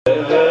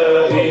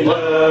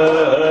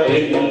إله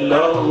إلا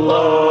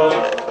الله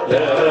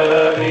لا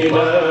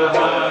إله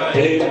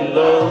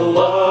إلا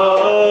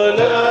الله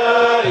لا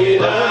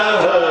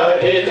إله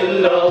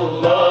إلا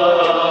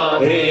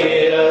الله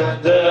هي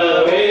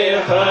الدوي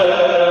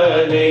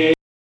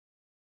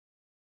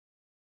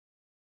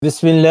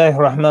بسم الله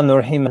الرحمن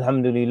الرحيم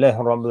الحمد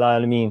لله رب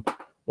العالمين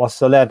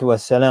والصلاة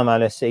والسلام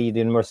على سيد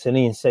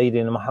المرسلين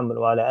سيدنا محمد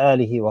وعلى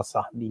آله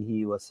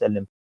وصحبه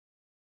وسلم.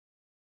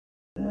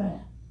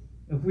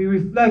 If we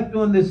reflect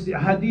on this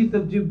hadith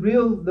of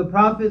Jibril, the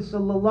Prophet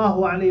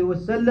sallallahu alaihi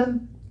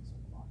wasallam,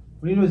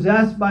 when he was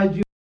asked by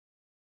Jibril,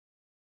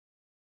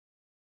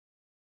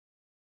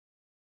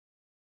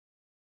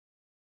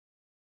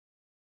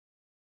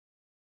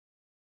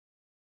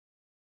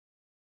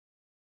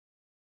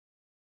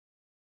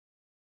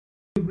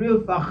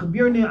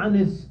 فَأَخْبِرْنِي عَنِ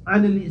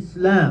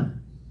الْإِسْلَامِ,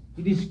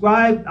 he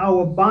described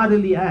our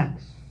bodily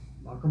acts.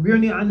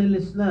 فَأَخْبِرْنِي عَنِ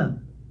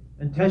الْإِسْلَامِ,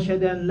 and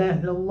تَشْهَدَ أَنْ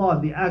لَا إِلَّا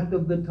اللَّهِ, the act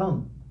of the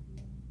tongue.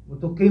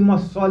 وَتُقِيمَ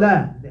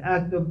الصَّلَاةِ, the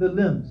act of the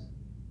limbs,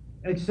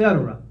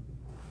 etc.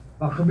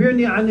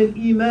 فَأَخْبِرْنِي عَنِ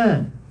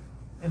الْإِيمَانِ,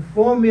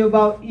 inform me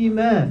about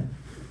Iman.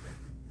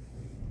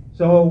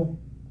 So,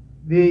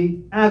 the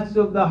acts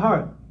of the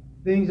heart,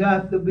 things I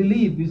have to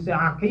believe. We say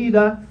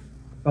Aqidah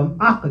from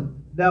Aqd,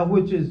 that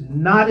which is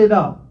knotted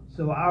up.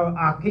 So our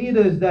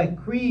Aqidah is that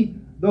creed,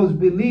 those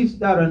beliefs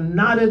that are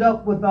knotted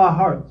up with our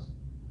hearts.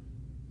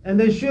 And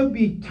they should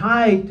be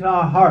tied to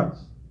our hearts.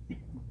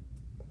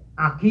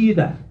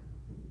 Aqidah.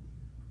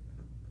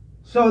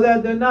 So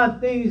that they're not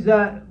things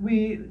that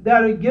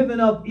are given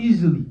up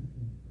easily.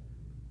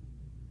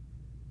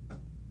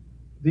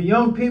 The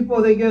young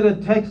people, they get a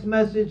text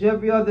message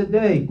every other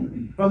day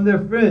from their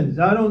friends.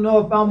 I don't know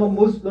if I'm a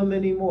Muslim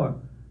anymore.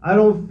 I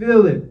don't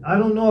feel it. I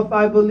don't know if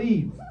I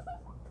believe.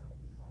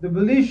 The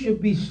belief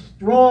should be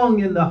strong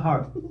in the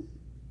heart,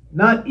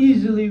 not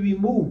easily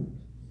removed.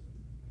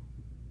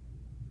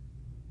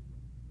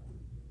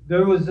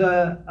 There was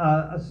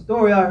a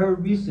story I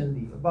heard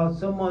recently about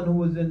someone who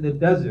was in the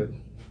desert.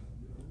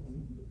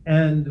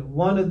 And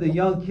one of the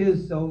young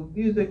kids, so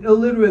these are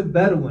illiterate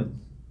Bedouins.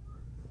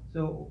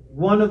 So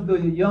one of the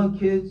young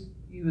kids,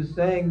 he was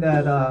saying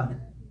that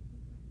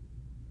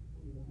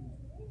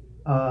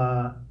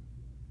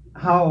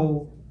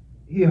how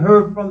he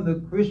heard from the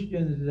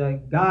Christians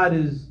that God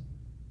is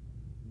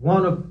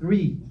one of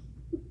three.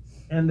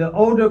 And the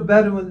older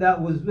Bedouin that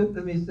was with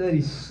him, he said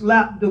he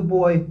slapped the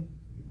boy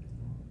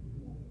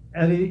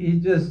and he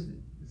just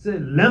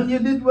said, Lam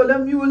yalid wa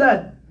lam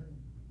yulad.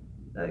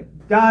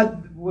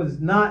 God was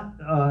not,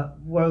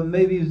 well,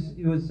 maybe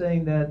he was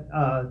saying that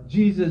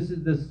Jesus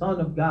is the Son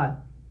of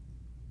God.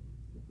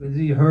 Because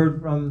he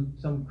heard from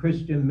some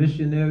Christian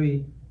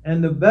missionary,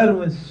 and the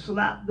Bedouin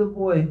slapped the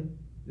boy,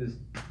 just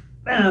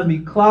bam, he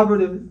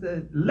clobbered him and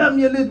said, Lam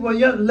yalid wa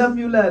lam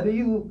yulad.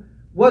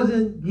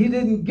 He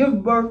didn't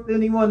give birth to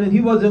anyone and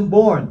he wasn't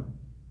born.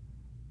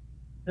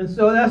 And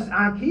so that's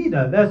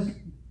Aqidah. That's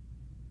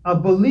a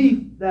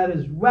belief that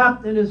is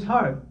wrapped in his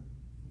heart.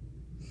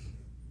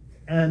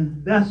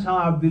 And that's how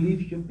our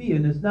belief should be.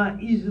 And it's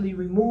not easily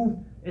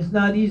removed. It's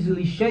not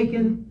easily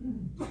shaken.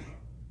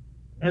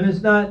 And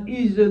it's not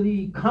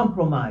easily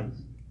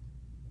compromised.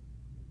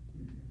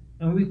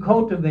 And we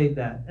cultivate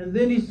that. And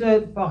then he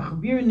said,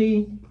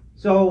 فَأَخْبِرْنِي,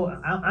 so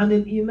عن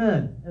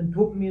الإيمان أن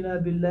تؤمن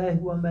بالله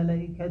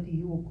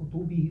وملائكته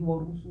وكتبه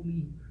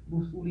ورسله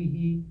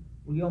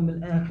واليوم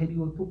الآخر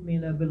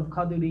وتؤمن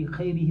بالقدر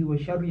خيره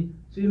وشره.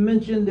 So he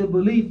mentioned the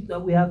beliefs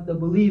that we have to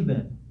believe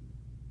in.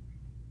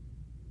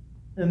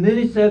 And then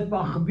he said,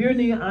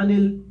 فَأَخْبِرْنِي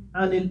عَنِ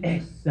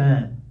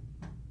الْإِحْسَانِ.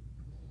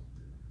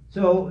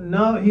 So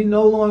now he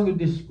no longer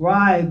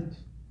described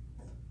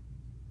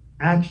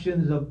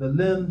actions of the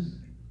limbs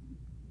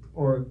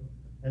or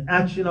an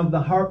action of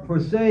the heart per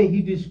se.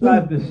 He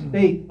described a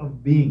state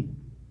of being.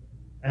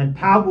 And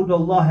تَعْبُدَ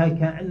اللَّهَ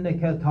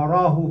كَأَنَّكَ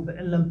تَرَاهُ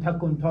فَإِن لَمْ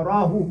تَكُنْ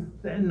تَرَاهُ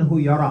فَإِنَّهُ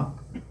يَرَاكَ.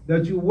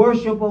 That you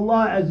worship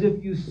Allah as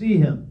if you see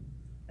Him.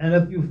 And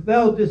if you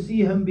fail to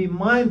see Him, be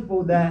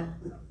mindful that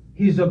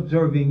He's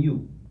observing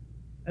you.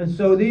 And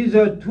so these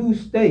are two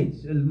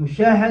states,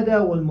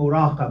 al-mushahada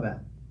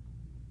wal-muraqaba.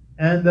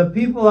 And the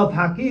people of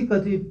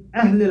haqiqati,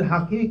 ahl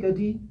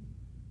al-haqiqati,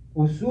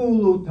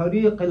 usulu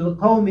tariq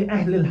al-qawmi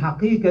ahl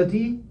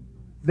al-haqiqati,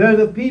 they're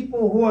the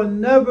people who are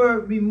never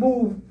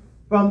removed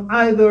from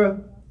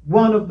either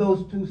one of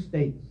those two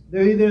states.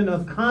 They're either in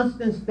a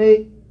constant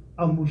state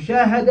of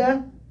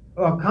mushahada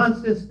or a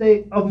constant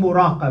state of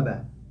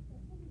muraqaba.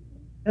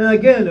 And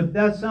again, if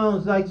that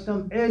sounds like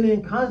some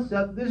alien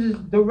concept, this is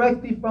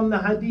directly from the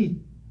hadith.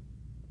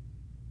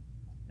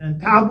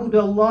 And تعبد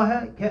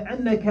الله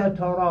كأنك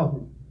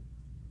تراه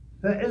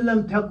فإن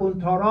لم تكن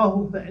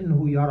تراه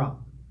فإنه يراك.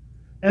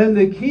 And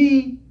the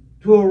key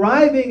to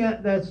arriving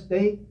at that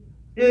state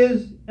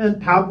is in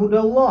تعبد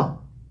Allah.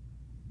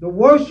 The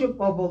worship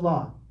of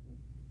Allah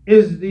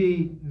is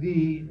the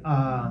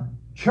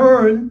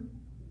churn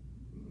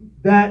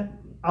that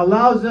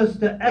allows us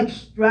to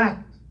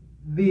extract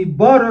the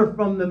butter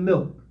from the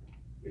milk.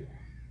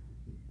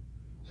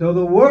 So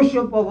the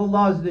worship of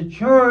Allah is the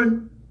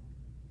churn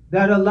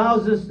that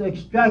allows us to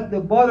extract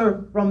the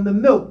butter from the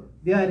milk.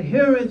 The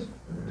adherence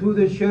to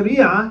the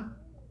Sharia,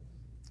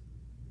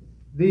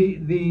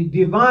 the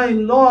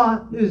divine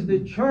law, is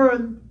the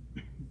churn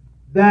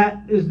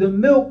that is the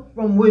milk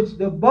from which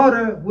the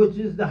butter, which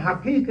is the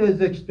haqiqah,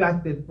 is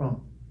extracted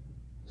from.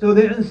 So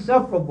they're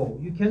inseparable.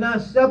 You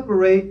cannot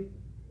separate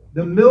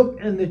the milk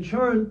and the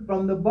churn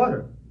from the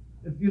butter.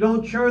 If you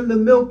don't churn the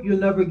milk, you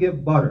never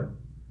get butter.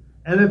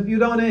 And if you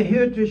don't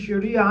adhere to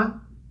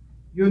Sharia,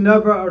 you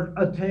never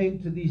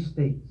attain to these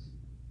states.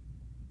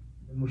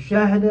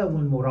 Mushahada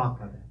wal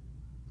muraqaba.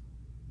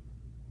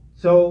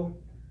 So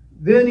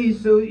then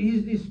he's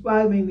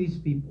describing these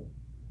people.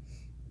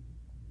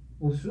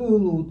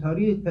 أصول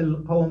طريق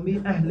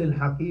القوم أهل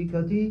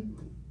الحقيقة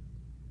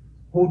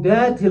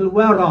هداة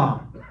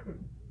الورى.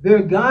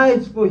 They're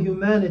guides for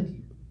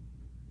humanity.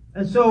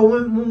 And so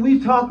when we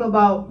talk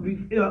about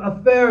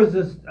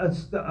affairs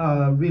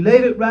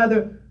related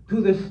rather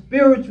to the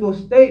spiritual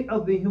state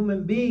of the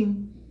human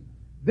being,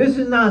 this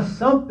is not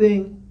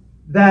something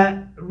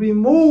that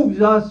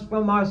removes us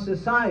from our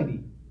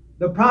society.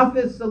 The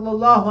Prophet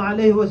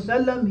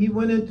ﷺ, he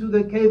went into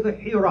the cave of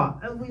Hira,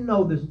 and we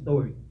know the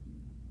story.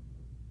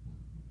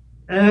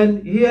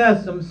 And he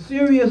had some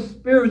serious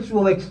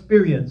spiritual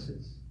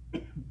experiences.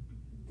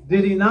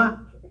 Did he not?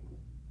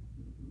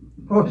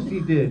 Of course he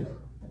did.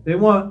 They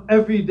weren't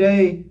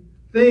everyday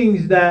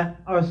things that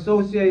are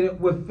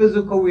associated with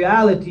physical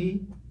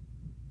reality.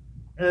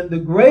 And the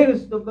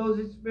greatest of those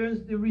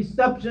experiences, the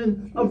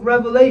reception of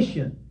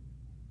revelation.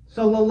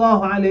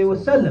 Sallallahu Alaihi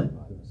Wasallam.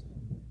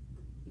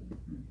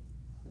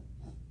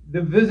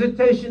 The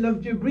visitation of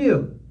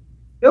Jibreel.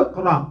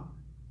 Iqra.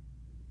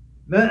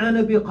 Ma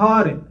ana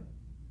biqari.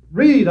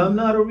 Read, I'm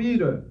not a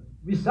reader.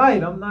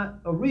 Recite, I'm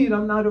not a reader.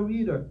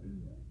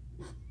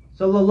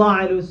 Sallallahu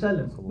Alaihi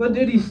Wasallam. But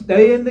did he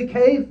stay in the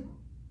cave?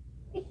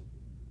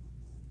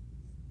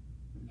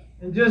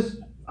 And just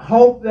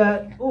hope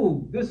that,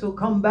 this will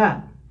come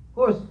back. Of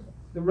course,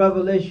 the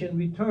revelation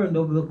returned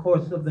over the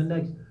course of the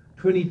next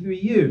 23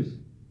 years.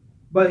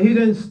 But he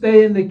didn't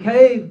stay in the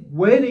cave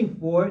waiting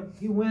for it.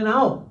 He went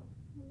out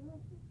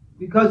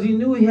because he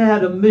knew he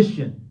had a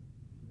mission.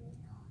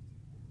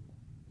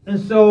 And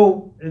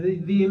so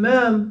the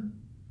Imam,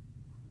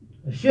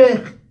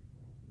 Sheikh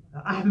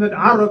Ahmed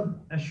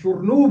Arab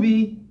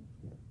al-Shurnubi,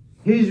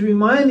 he's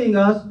reminding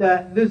us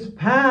that this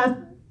path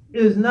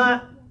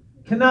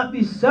cannot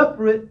be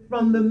separate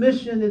from the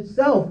mission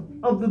itself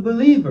of the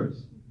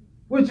believers,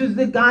 which is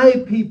to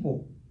guide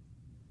people.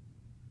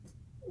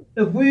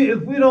 If we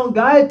don't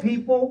guide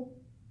people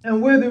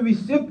and we're the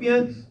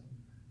recipients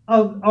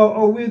of,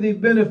 or we're the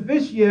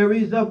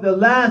beneficiaries of the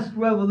last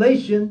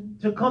revelation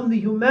to come to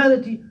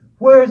humanity,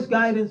 where is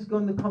guidance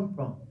going to come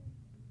from?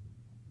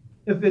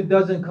 If it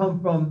doesn't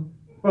come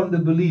from the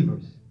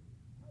believers.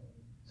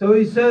 So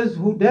he says,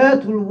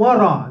 Hudatul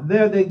Wara,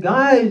 they're the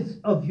guides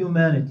of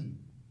humanity.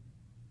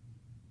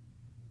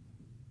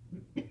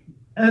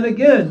 And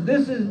again,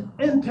 this is an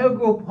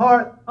integral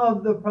part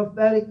of the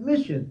prophetic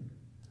mission.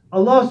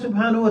 Allah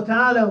subhanahu wa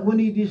ta'ala, when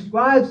he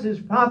describes his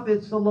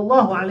Prophet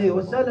sallallahu alayhi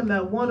wa sallam,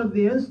 at one of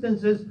the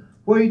instances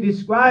where he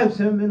describes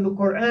him in the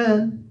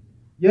Quran,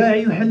 Ya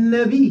ayyuhan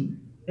nabi,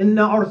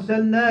 inna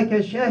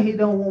arsalnaka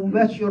shahidan wa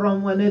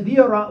mubashiran wa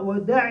nadhira wa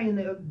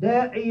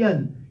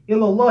da'iyan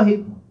ila Allah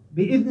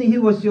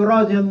bi'idhnihi wa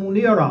sirajan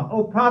munira.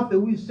 O Prophet,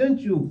 we've sent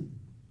you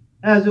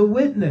as a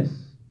witness.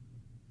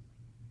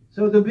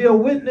 So to be a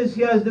witness,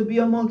 he has to be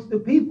amongst the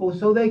people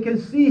so they can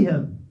see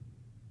him.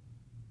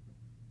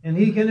 And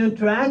he can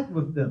interact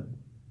with them.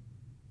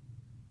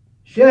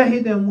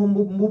 Shahidan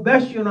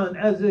mubashiran,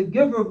 as a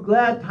giver of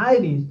glad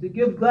tidings. To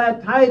give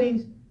glad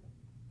tidings,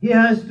 he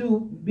has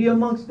to be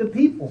amongst the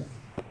people.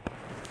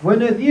 Wa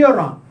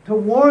nadhira, to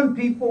warn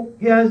people,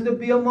 he has to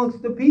be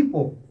amongst the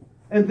people.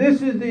 And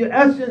this is the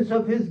essence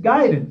of his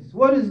guidance.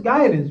 What is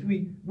guidance?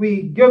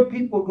 We give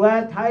people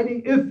glad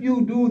tidings. If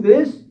you do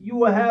this, you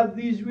will have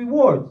these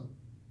rewards.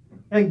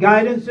 And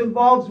guidance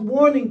involves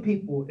warning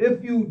people.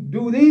 If you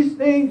do these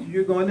things,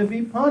 you're going to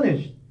be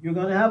punished. You're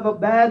going to have a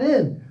bad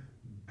end.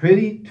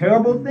 Pretty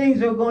terrible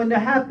things are going to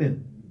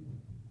happen.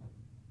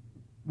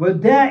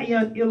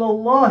 وَدَاعِيًا إِلَى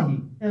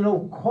اللَّهِ, and a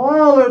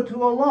caller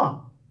to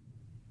Allah.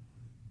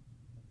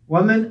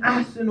 وَمَنْ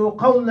أَحْسَنُ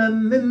قَوْلًا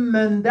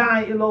مِمَّنْ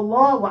دَعَا إِلَى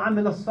اللَّهِ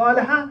وَعَمِلَ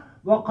الصَّالِحَ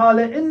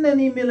وَقَالَ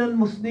إِنَّنِي مِنَ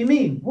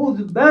الْمُسْلِمِينَ.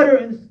 Who's better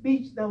in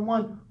speech than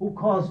one who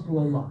calls to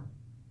Allah?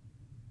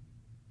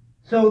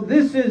 So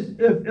this is,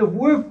 if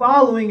we're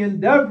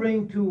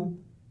endeavoring to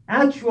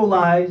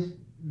actualize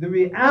the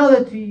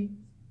reality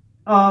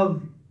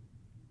of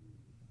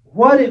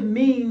what it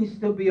means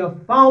to be a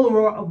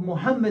follower of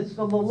Muhammad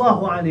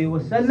sallallahu alaihi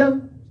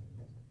wasallam,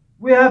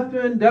 we have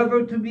to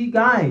endeavor to be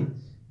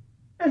guides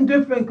in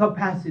different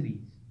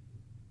capacities.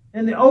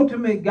 And the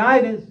ultimate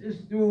guidance is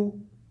through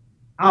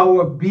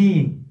our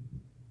being.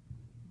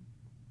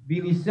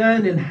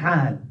 Bilisan and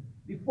hal.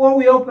 Before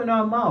we open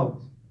our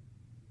mouths.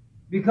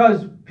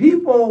 Because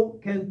people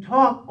can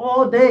talk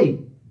all day.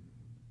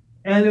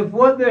 And if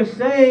what they're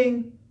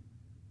saying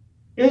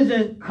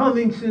isn't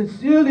coming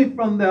sincerely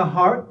from their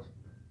heart,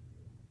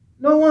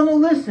 No one will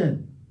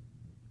listen.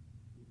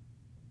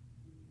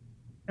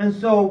 And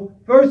so,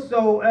 first,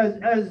 so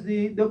as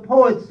the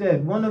poet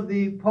said, one of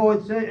the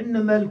poets said,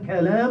 إِنَّمَا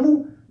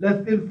الْكَلَامُ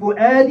لَفِي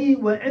الْفُؤَادِ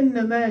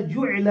وَإِنَّمَا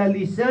جُعِلَ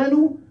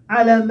لِسَانُ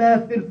عَلَى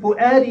مَا فِي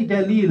الْفُؤَادِ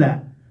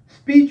دَلِيلًا.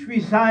 Speech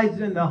resides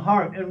in the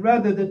heart, and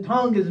rather the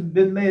tongue has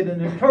been made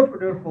an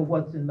interpreter for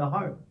what's in the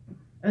heart.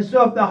 And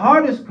so if the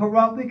heart is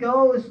corrupt, we go,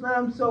 oh,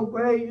 Islam's so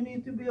great, you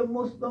need to be a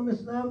Muslim,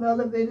 Islam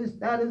elevated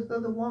status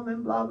of the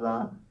woman, blah,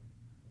 blah.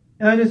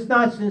 And it's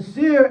not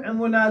sincere, and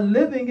we're not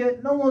living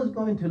it, no one's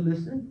going to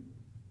listen.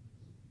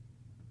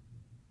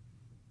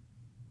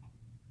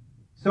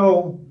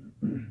 So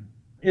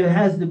it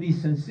has to be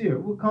sincere.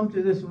 We'll come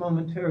to this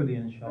momentarily,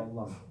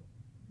 inshallah.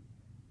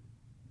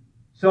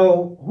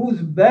 So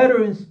who's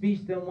better in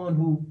speech than one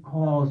who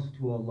calls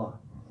to Allah?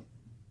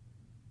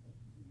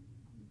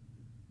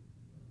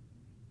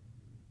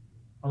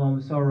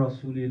 Allahumma salli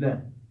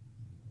rasulillah.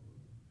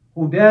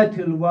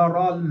 Hudatul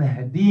waral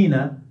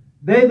mahdina.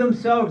 They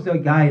themselves are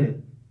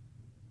guided.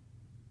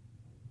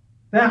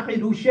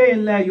 Faqidu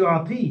shay'in la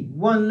yu'ati.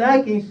 One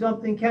lacking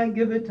something can't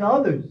give it to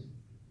others.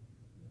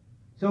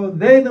 So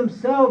they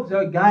themselves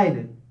are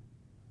guided.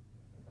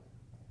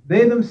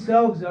 They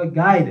themselves are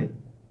guided.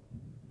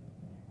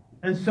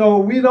 And so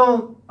we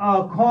don't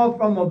call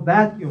from a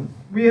vacuum.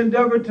 We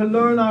endeavor to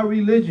learn our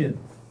religion.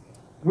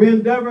 We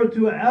endeavor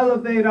to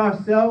elevate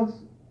ourselves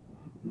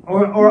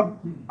or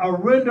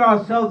render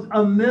ourselves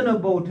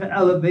amenable to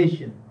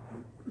elevation.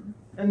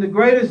 And the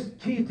greatest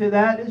key to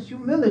that is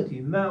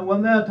humility.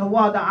 وَمَا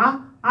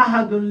تَوَاضَعَ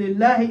أَحَدٌ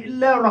لِلَّهِ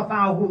إِلَّا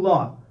رَفَعَهُ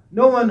اللَّهُ.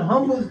 No one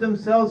humbles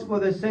themselves for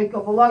the sake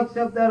of Allah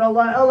except that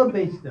Allah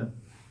elevates them.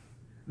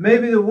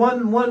 Maybe the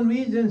one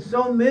reason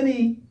so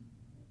many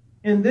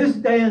in this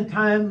day and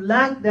time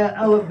lack that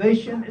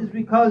elevation is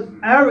because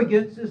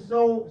arrogance is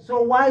so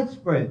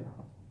widespread.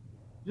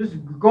 Just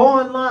go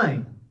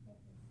online.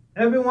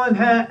 Everyone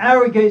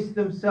arrogates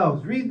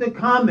themselves. Read the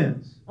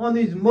comments on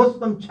these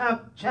Muslim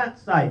chat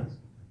sites.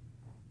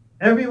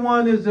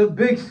 Everyone is a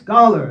big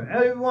scholar.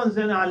 Everyone's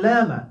an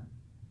alama.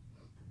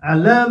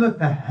 Alama,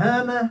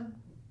 fahama.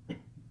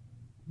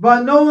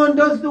 But no one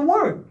does the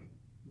work.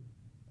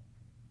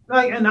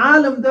 Like an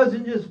alim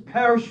doesn't just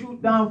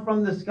parachute down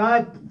from the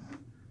sky.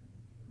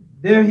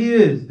 There he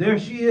is. There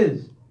she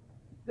is.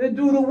 They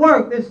do the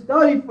work. They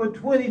study for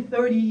 20,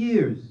 30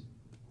 years,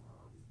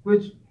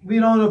 which we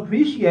don't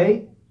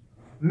appreciate,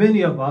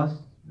 many of us,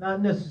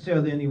 not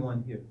necessarily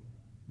anyone here,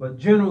 but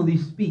generally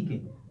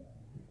speaking.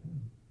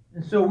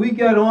 And so we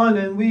get on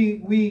and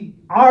we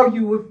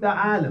argue with the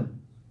alim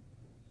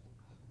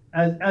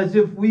as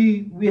if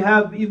we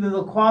have even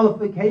the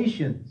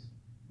qualifications.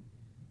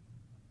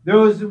 There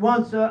was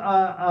once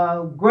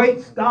a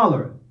great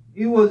scholar.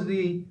 He was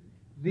the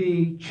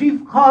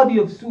chief qadi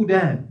of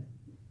Sudan.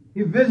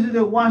 He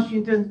visited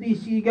Washington,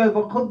 D.C., he gave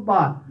a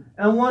khutbah,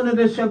 and one of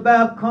the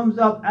shabab comes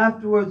up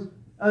afterwards,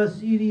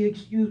 Sidi,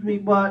 excuse me,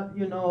 but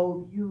you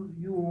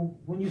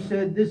when you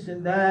said this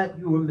and that,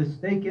 you were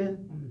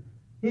mistaken.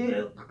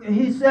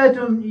 He said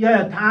to him,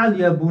 Ya ta'al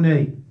ya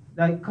bunay,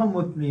 like, come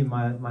with me,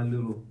 my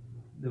little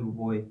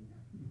boy.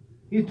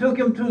 He took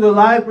him to the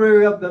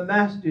library of the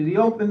masjid. He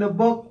opened the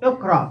book,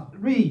 Iqra,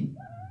 read.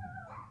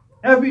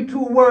 Every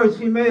 2 words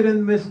he made a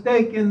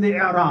mistake in the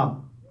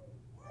Arab.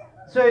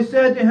 So he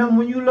said to him,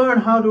 when you learn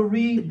how to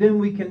read, then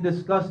we can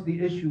discuss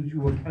the issues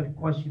you were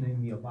questioning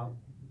me about.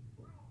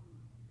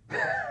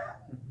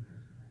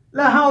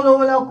 La hawla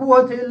wa la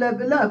quwwata illa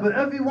billah. But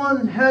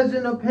everyone has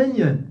an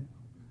opinion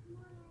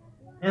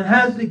and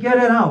has to get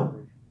it out.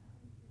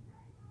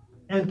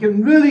 And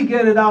can really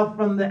get it out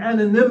from the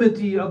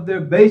anonymity of their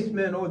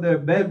basement or their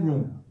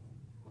bedroom.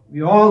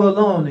 You're all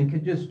alone and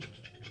can just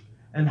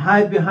and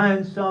hide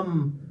behind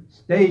some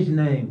stage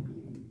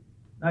name,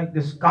 like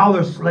the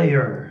Scholar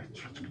Slayer.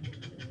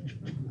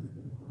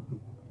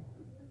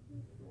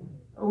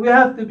 We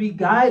have to be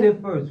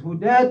guided first.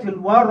 Hudatul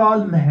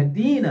waral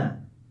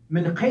mahdina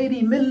min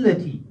khayri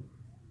millati.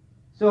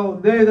 So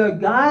they're the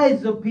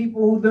guides of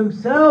people who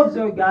themselves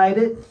are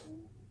guided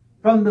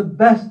from the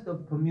best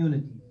of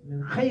communities.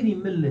 من خير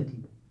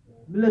ملتي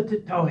ملة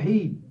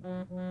التوحيد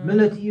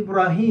ملة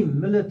إبراهيم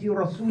ملة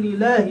رسول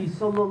الله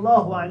صلى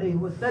الله عليه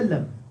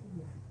وسلم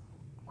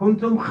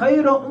كنتم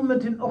خير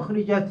أمة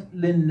أخرجت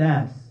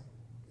للناس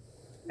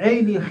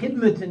أي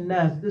لخدمة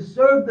الناس, to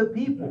serve the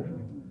people.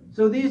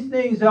 So these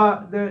things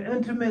they're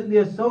intimately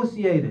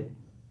associated.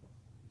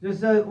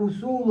 Just as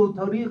أصول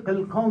طريق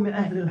القوم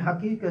أهل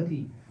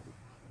الحقيقة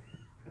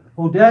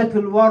هداة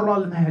الورى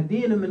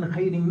المهدين من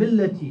خير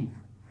ملتي.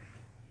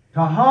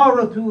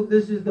 Taharatu,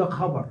 this is the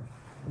khabar.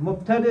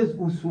 Mubtada is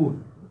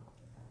usul.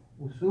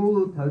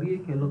 Usul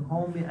tariq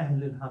al-qawmi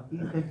ahli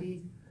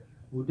al-haqiqati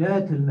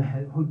hudat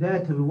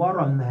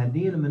al-wara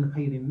al-mahdin min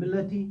khayri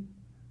millati.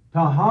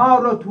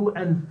 Taharatu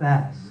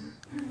anfas.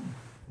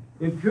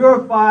 They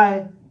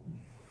purify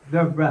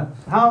their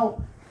breaths.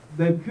 How?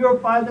 They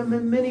purify them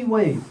in many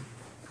ways.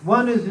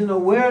 One is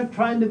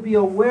trying to be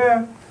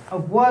aware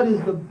of what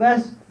is the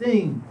best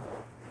thing,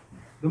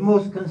 the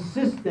most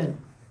consistent,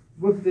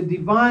 with the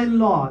divine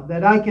law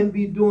that I can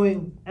be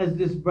doing as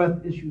this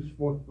breath issues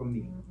forth from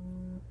me.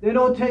 They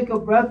don't take a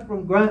breath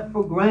for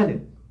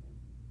granted.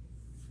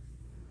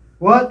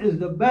 What is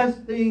the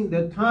best thing,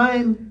 the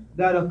time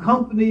that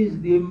accompanies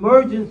the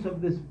emergence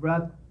of this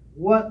breath?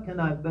 What can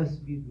I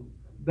best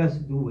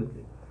do with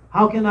it?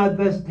 How can I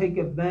best take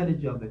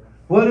advantage of it?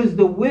 What is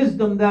the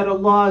wisdom that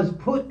Allah has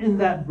put in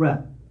that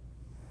breath?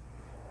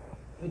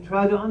 They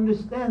try to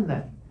understand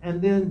that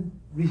and then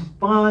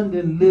respond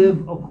and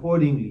live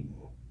accordingly.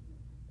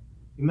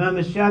 Imam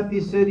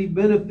al-Shafi'i said he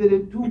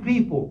benefited two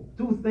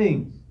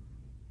things,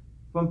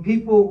 from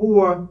people who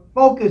are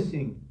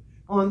focusing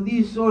on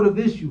these sort of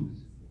issues.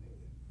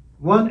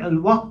 One,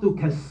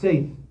 al-waqtu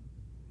kas-sayf,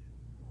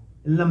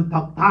 lam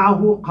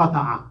taqta'ahu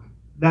qata'ak.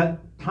 That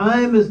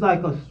time is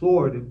like a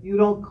sword. If you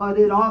don't cut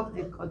it off,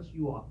 it cuts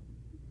you off.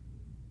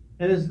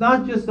 And it's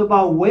not just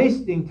about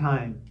wasting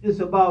time. It's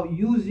about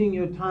using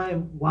your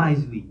time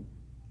wisely.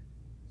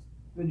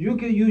 But you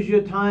can use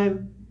your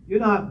time, you're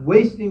not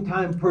wasting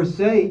time per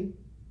se,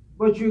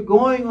 but you're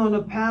going on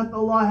a path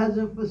Allah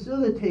hasn't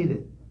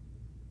facilitated.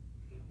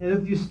 And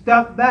if you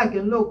step back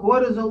and look,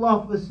 what is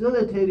Allah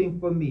facilitating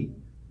for me?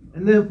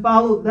 And then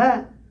follow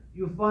that,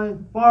 you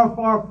find far,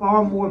 far,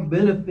 far more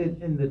benefit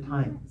in the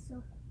time.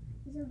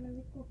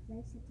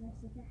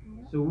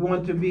 So we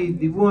want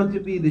to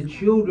be the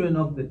children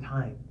of the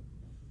time.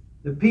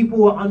 The people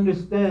will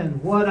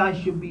understand what I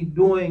should be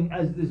doing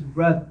as this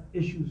breath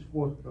issues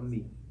forth from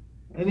me.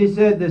 And he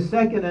said the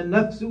second,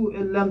 النفس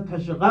إن لم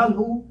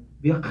تشغله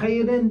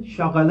بخير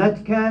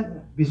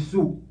شغلتك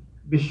بالسوء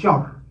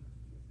بالشر.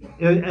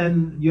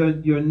 And your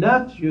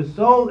nafs, your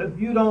soul, if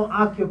you don't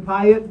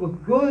occupy it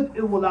with good,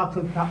 it will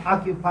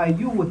occupy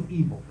you with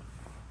evil.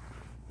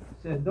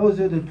 He said those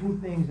are the two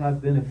things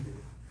I've benefited.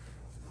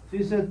 So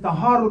he said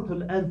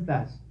taharatul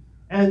anfas.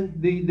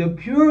 And the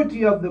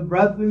purity of the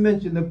breath, we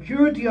mentioned, the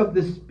purity of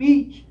the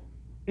speech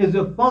is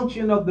a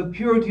function of the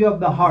purity of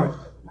the heart.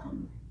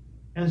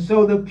 And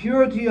so the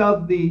purity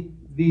of the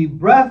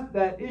breath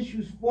that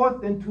issues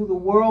forth into the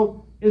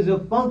world is a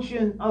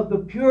function of the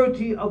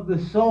purity of the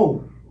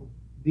soul,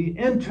 the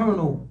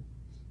internal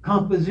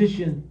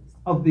composition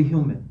of the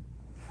human.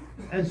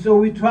 And so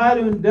we try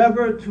to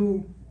endeavor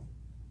to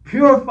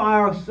purify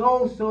our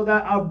souls so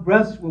that our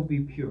breaths will be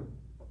pure.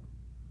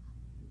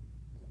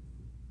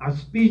 Our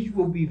speech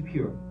will be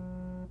pure.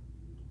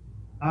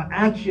 Our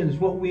actions,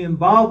 what we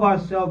involve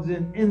ourselves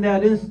in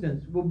that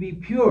instance, will be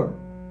pure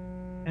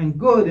and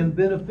good and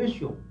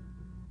beneficial.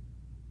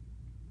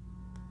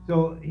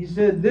 So he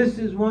said this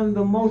is one of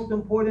the most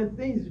important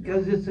things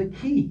because it's a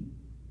key.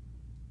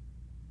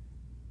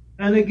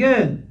 And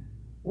again,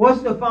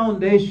 what's the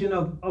foundation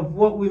of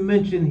what we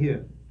mentioned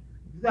here?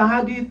 The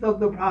hadith of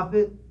the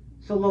Prophet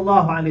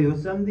sallallahu alaihi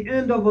wasallam, the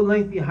end of a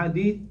lengthy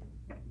hadith.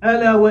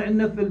 ألا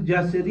وإن في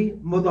الجسد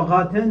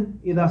مضغة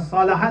إذا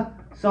صلحت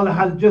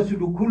صلح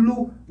الجسد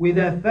كله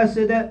وإذا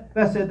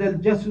فسد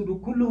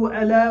الجسد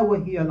كله ألا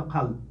وهي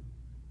القلب.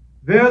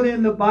 Verily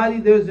in the body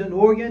there's an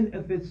organ,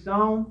 if it's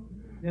sound,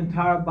 the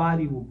entire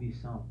body will be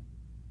sound.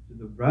 So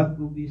the breath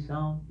will be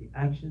sound, the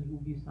actions will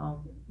be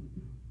sound.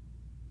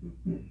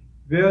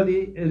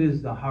 Verily it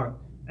is the heart.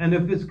 And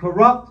if it's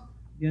corrupt,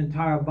 the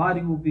entire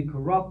body will be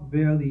corrupt.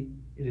 Verily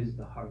it is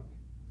the heart.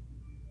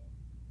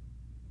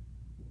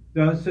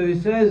 So he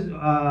says,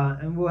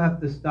 and we'll have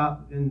to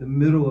stop in the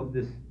middle of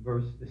this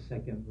verse, the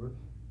second verse,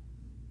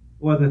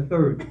 or the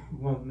third.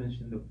 We won't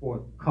mention the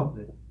fourth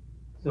couplet.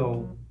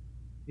 So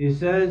he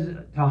says,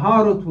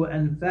 taharatu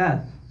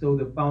anfas. So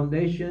the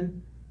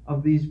foundation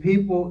of these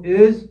people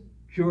is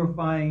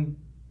purifying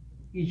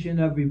each and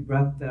every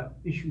breath that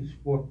issues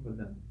forth for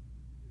them.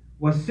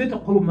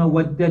 وَصِدْقُ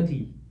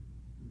مَوَدَّتِي.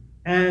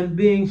 And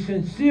being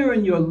sincere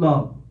in your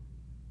love.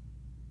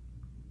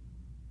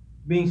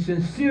 Being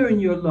sincere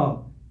in your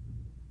love.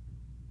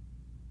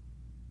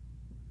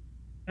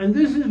 And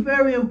this is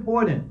very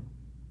important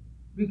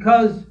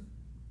because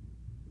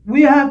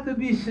we have to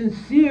be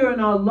sincere in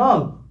our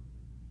love.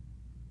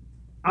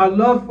 Our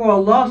love for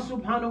Allah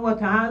subhanahu wa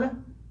ta'ala.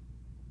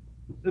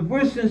 If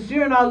we're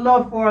sincere in our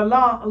love for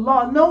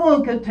Allah, no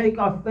one can take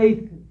our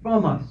faith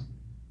from us.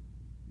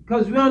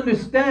 Because we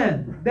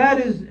understand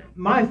that is,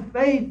 my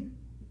faith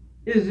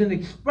is an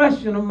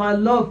expression of my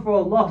love for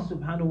Allah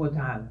subhanahu wa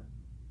ta'ala.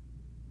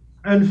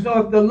 And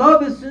so if the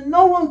love is sin,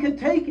 no one can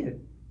take it.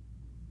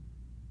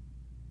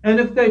 And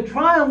if they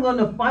try, I'm going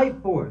to fight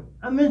for it.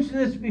 I mentioned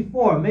this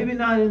before, maybe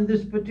not in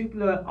this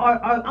particular.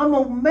 I'm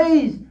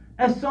amazed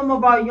at some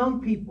of our young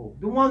people,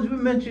 the ones we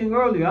mentioned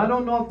earlier. I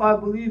don't know if I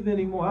believe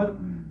anymore.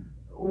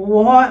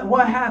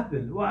 What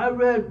happened? Well, I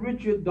read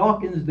Richard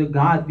Dawkins' The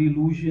God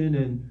Delusion,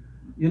 and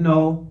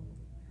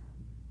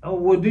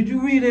well, did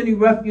you read any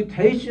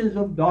refutations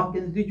of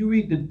Dawkins? Did you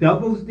read The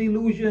Devil's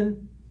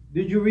Delusion?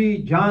 Did you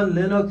read John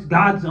Lennox,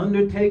 God's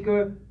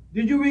Undertaker?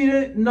 Did you read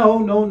it?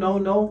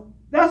 No.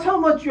 That's how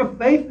much your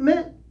faith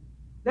meant.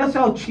 That's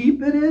how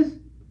cheap it is.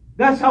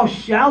 That's how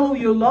shallow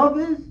your love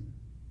is.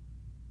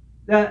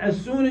 That as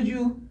soon as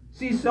you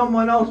see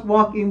someone else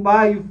walking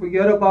by, you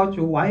forget about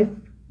your wife.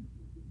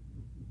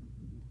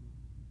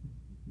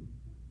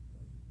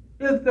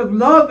 If the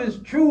love is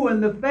true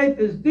and the faith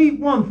is deep,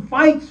 one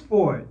fights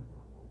for it.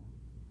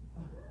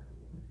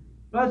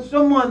 But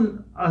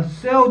someone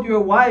assailed your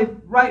wife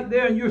right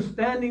there and you're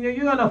standing there,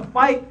 you're going to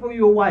fight for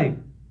your wife.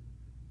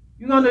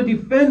 You're going to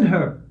defend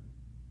her.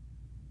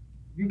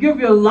 You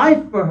give your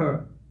life for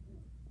her.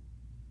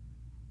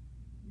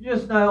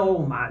 Just not,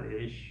 oh,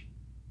 malish.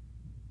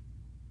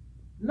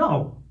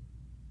 No.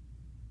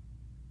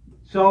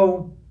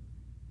 So,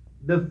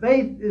 the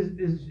faith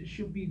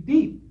should be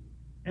deep.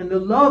 And the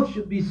love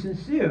should be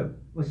sincere.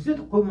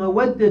 وَصِدْقُ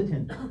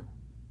مَوَدَّةٍ.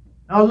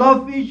 Our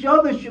love for each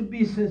other should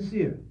be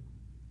sincere.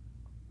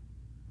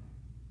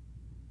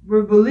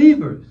 We're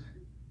believers.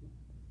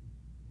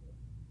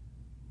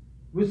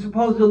 We're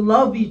supposed to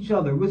love each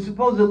other. We're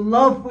supposed to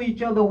love for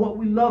each other what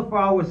we love for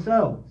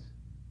ourselves.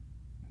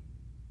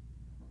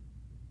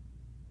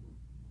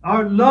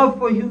 Our love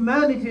for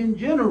humanity in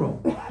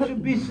general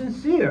should be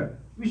sincere.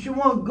 We should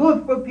want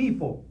good for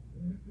people.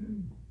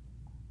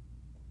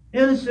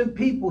 Innocent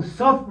people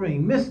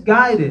suffering,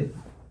 misguided,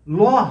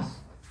 lost.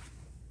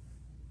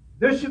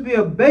 There should be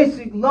a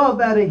basic love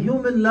at a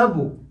human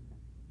level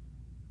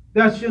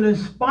that should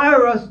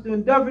inspire us to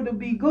endeavor to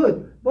be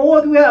good. But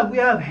what do we have? We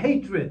have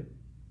hatred.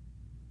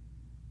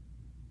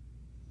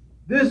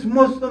 This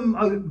Muslim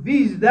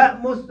agrees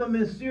that Muslim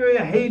in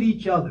Syria hate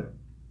each other.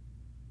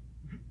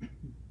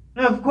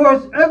 And of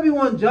course,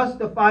 everyone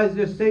justifies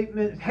their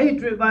statement,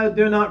 hatred by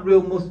they're not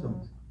real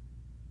Muslims.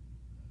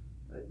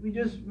 We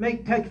just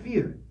make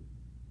takfir.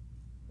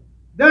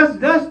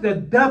 That's the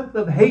depth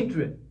of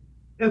hatred.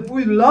 If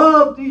we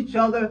loved each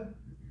other,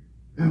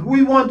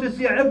 we want to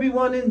see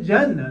everyone in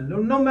Jannah,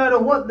 no matter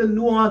what the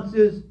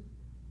nuances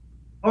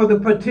or the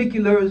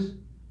particulars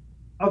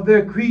of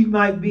their creed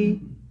might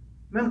be.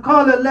 من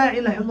قال لا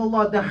إله إلا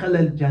الله دخل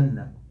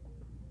الجنة.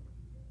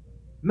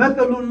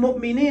 مثل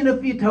المؤمنين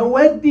في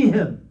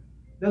تودهم.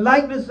 The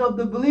likeness of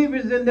the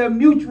believers in their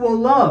mutual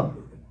love.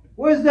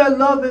 Where's that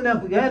love in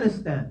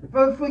Afghanistan?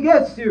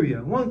 Forget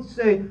Syria. One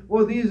say,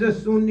 well, these are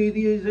Sunni,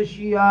 these are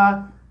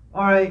Shia.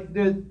 All right,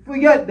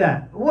 forget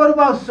that. What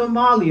about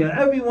Somalia?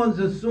 Everyone's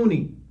a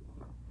Sunni.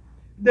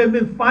 They've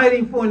been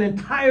fighting for an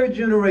entire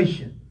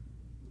generation.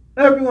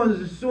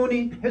 Everyone's a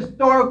Sunni.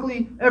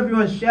 Historically,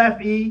 everyone's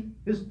Shafi'i.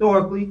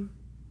 Historically.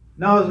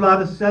 Now there's a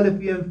lot of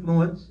Salafi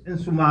influence in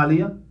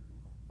Somalia.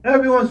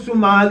 Everyone's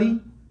Somali.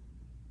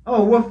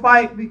 Oh, we'll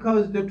fight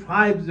because the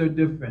tribes are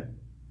different.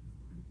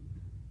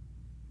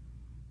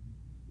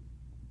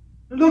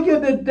 Look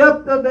at the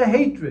depth of the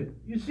hatred.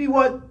 You see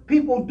what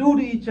people do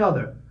to each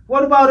other.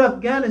 What about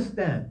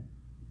Afghanistan?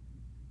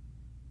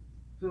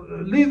 So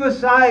leave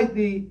aside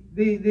the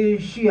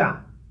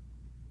Shia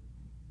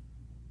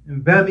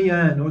in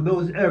Bamiyan or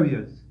those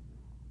areas.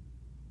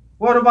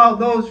 What about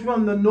those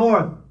from the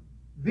north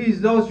vis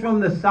those from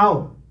the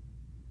south?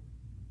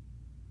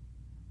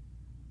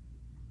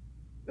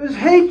 There's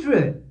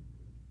hatred.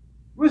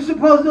 We're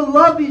supposed to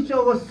love each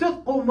other.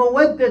 صِدْقُ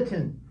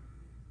مَوَدَّةٍ.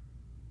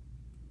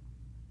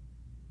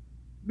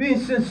 Being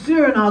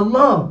sincere in our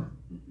love.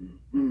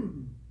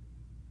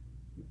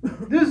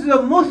 This is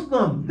a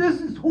Muslim. This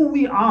is who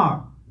we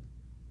are.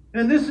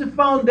 And this is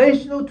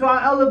foundational to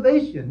our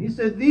elevation. He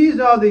said these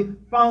are the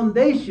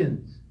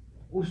foundations.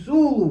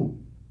 أصول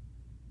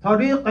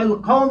طريق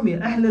القوم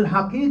أهل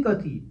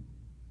الحقيقة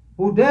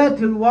هداة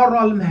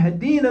الورى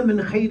المهدين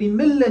من خير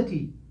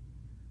ملة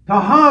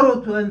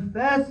طهارة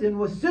أنفاس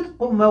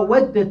وصدق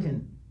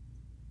مودة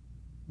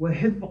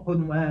وحفق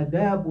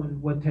وآداب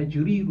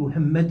وتجريد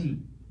همتي.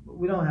 But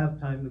we don't have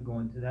time to go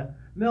into that.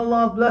 May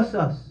Allah bless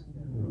us.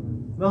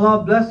 May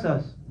Allah bless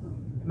us.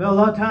 May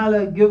Allah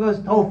Ta'ala give us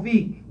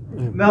tawfiq.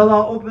 May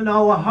Allah open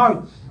our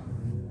hearts.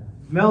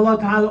 May Allah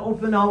Ta'ala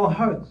open our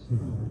hearts.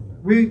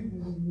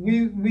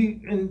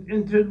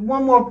 Into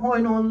one more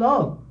point on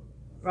love,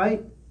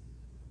 right?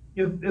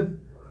 If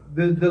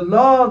the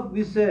love,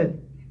 we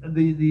said,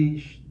 the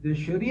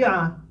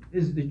Sharia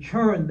is the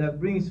churn that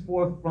brings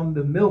forth from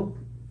the milk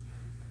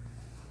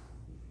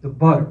the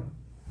butter.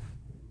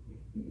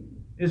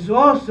 It's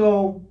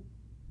also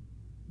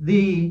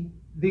the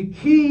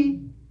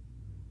key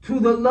to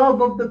the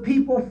love of the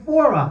people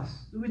for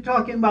us. We're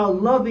talking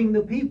about loving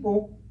the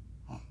people.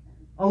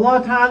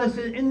 Allah Ta'ala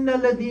says, إِنَّ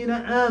الَّذِينَ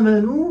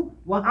آمَنُوا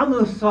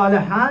وَعَمْلُوا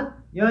الصَّالِحَاتِ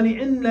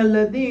يعني إِنَّ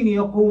الَّذِينَ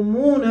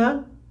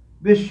يَقُومُونَ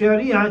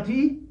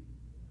بِالشَّرِيعَةِ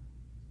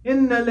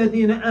إِنَّ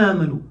الَّذِينَ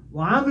آمَنُوا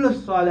وَعَمْلُوا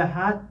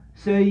الصَّالِحَاتِ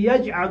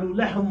سَيَجْعَلُ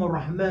لَهُمُ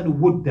الرَّحْمَنُ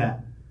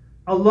وُدًّا.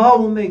 Allah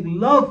will make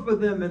love for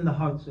them in the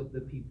hearts of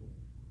the people.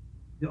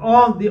 The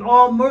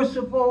all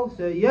merciful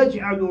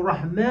سَيَجْعَلُ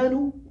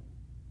الرَّحْمَنُ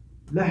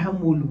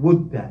لَهُمُ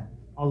الْوُدًّا.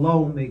 Allah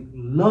will make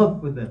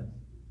love for them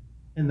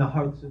in the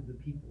hearts of the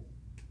people.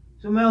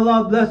 So may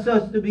Allah bless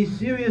us to be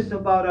serious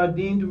about our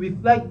deen, to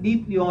reflect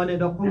deeply on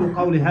it.